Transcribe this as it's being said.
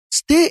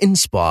Stay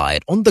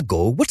inspired on the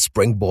go with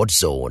Springboard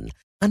Zone,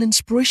 an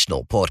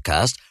inspirational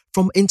podcast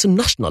from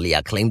internationally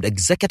acclaimed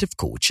executive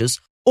coaches,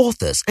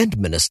 authors, and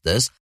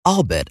ministers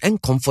Albert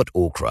and Comfort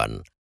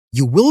Okran.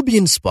 You will be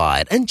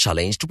inspired and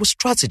challenged with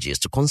strategies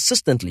to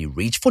consistently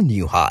reach for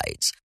new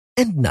heights.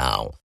 And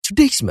now,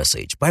 today's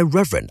message by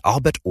Reverend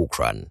Albert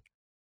Okran.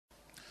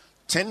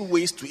 10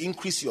 ways to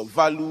increase your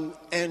value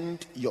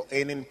and your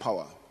earning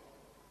power.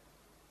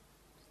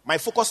 My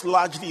focus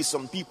largely is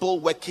on people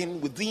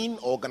working within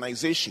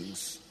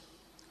organizations,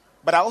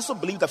 but I also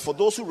believe that for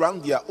those who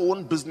run their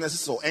own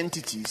businesses or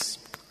entities,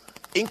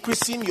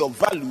 increasing your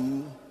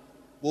value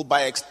will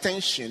by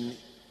extension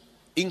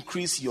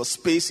increase your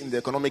space in the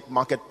economic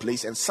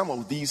marketplace, and some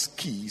of these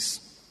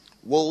keys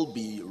will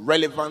be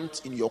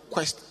relevant in your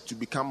quest to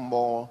become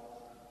more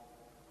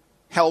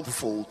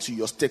helpful to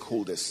your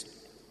stakeholders.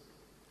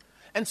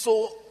 And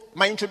so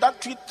my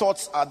introductory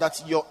thoughts are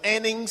that your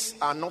earnings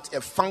are not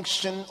a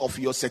function of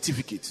your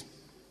certificate.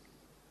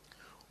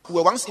 We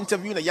were once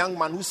interviewing a young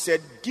man who said,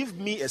 "Give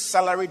me a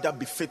salary that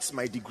befits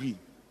my degree."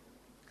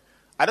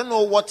 I don't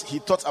know what he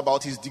thought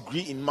about his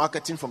degree in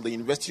marketing from the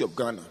University of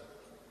Ghana.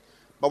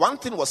 But one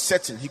thing was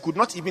certain, he could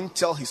not even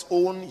tell his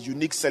own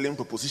unique selling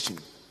proposition.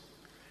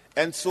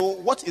 And so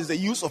what is the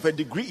use of a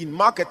degree in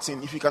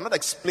marketing if you cannot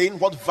explain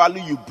what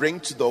value you bring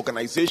to the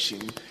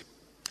organization?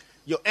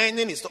 Your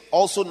earning is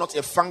also not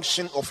a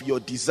function of your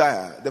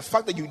desire. The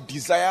fact that you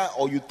desire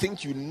or you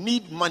think you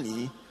need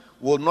money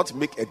will not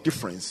make a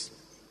difference.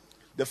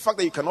 The fact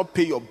that you cannot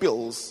pay your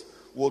bills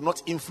will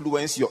not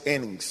influence your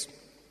earnings.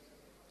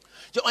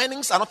 Your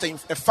earnings are not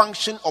a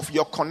function of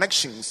your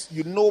connections.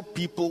 You know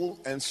people,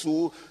 and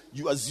so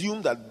you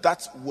assume that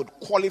that would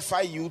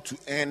qualify you to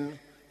earn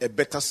a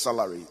better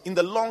salary. In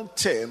the long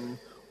term,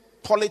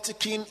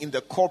 politicking in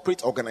the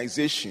corporate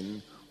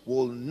organization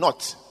will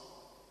not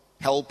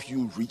help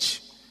you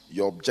reach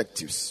your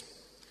objectives.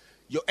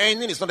 Your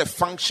earning is not a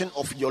function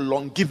of your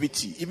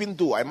longevity, even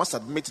though I must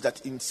admit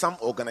that in some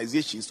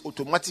organizations,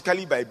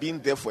 automatically by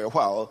being there for a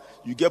while,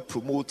 you get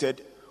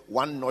promoted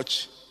one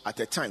notch at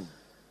a time.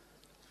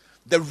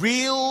 The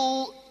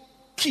real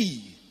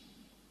key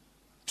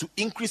to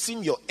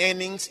increasing your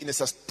earnings in a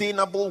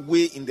sustainable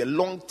way in the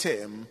long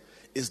term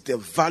is the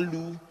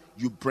value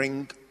you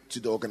bring to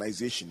the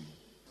organization.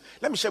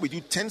 Let me share with you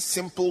 10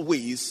 simple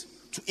ways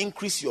to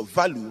increase your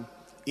value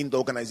in the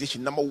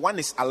organization. Number one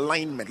is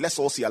alignment. Let's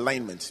all see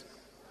alignment.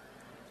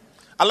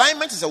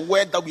 Alignment is a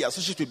word that we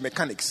associate with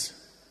mechanics.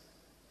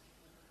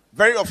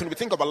 Very often we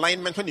think of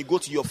alignment when you go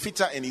to your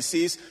fitter and he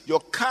says, your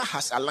car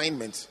has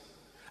alignment.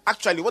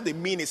 Actually, what they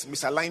mean is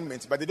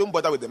misalignment, but they don't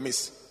bother with the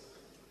miss.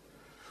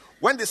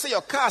 When they say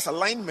your car has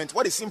alignment,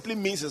 what it simply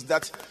means is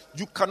that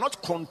you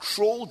cannot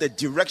control the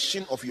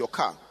direction of your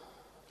car.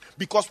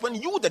 Because when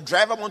you, the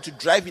driver, want to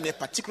drive in a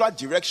particular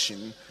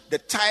direction, the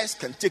tires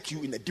can take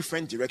you in a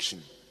different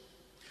direction.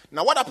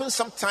 Now, what happens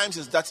sometimes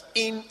is that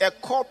in a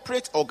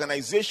corporate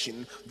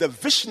organization, the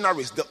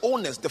visionaries, the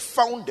owners, the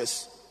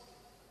founders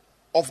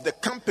of the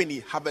company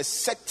have a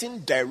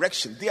certain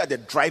direction. They are the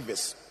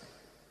drivers.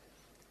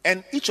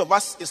 And each of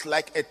us is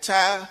like a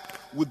tire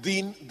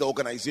within the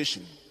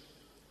organization.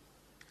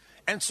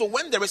 And so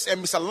when there is a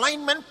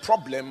misalignment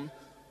problem,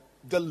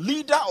 the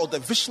leader or the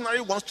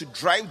visionary wants to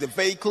drive the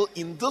vehicle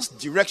in this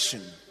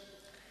direction.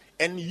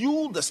 And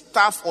you, the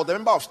staff or the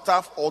member of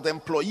staff or the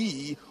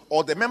employee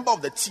or the member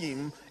of the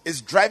team is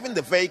driving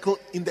the vehicle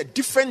in the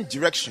different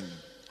direction.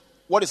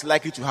 What is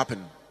likely to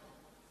happen?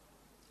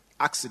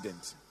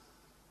 Accident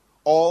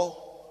or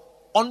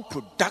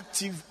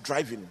unproductive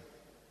driving.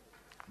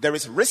 There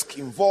is risk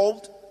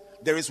involved,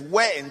 there is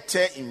wear and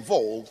tear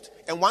involved,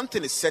 and one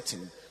thing is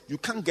certain, you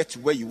can't get to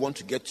where you want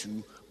to get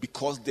to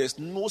because there's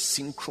no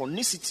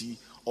synchronicity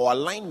or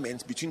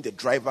alignment between the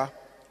driver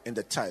and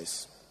the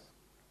tires.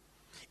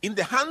 In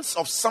the hands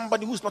of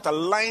somebody who's not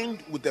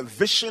aligned with the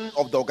vision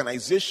of the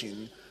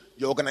organization,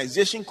 your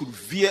organization could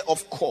veer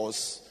off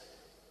course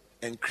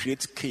and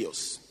create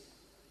chaos.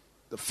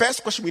 The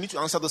first question we need to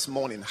answer this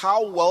morning,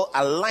 how well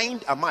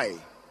aligned am I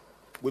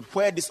with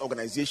where this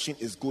organization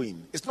is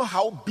going? It's not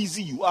how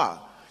busy you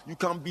are. You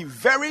can be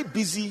very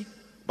busy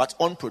but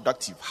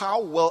unproductive.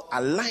 How well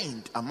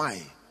aligned am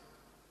I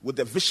with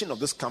the vision of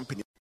this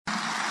company?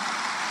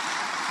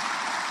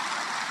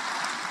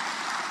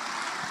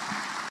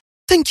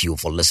 Thank you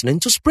for listening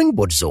to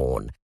Springboard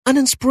Zone, an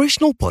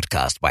inspirational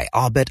podcast by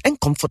Albert and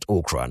Comfort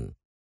Okran.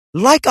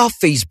 Like our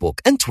Facebook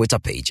and Twitter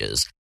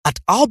pages at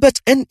Albert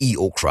N.E.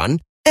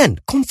 Okran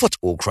and Comfort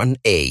Okran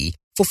A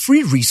for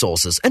free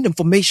resources and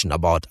information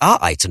about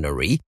our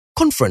itinerary,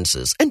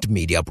 conferences, and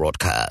media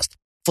broadcast.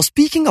 For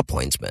speaking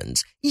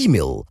appointments,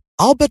 email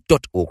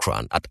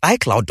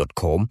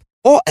albert.okran@icloud.com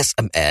or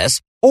SMS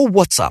or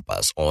WhatsApp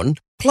us on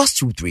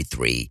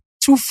 +233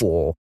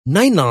 24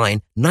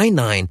 99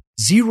 99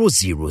 000.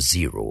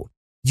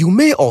 You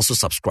may also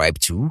subscribe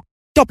to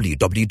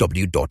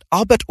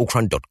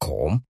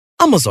www.albertokran.com,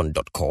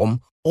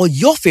 amazon.com, or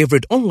your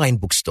favorite online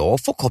bookstore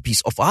for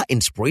copies of our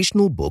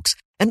inspirational books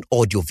and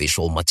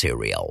audiovisual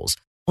materials.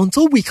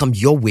 Until we come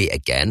your way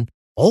again,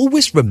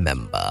 Always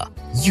remember,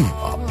 you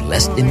are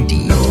blessed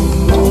indeed.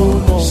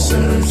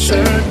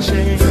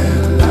 Searching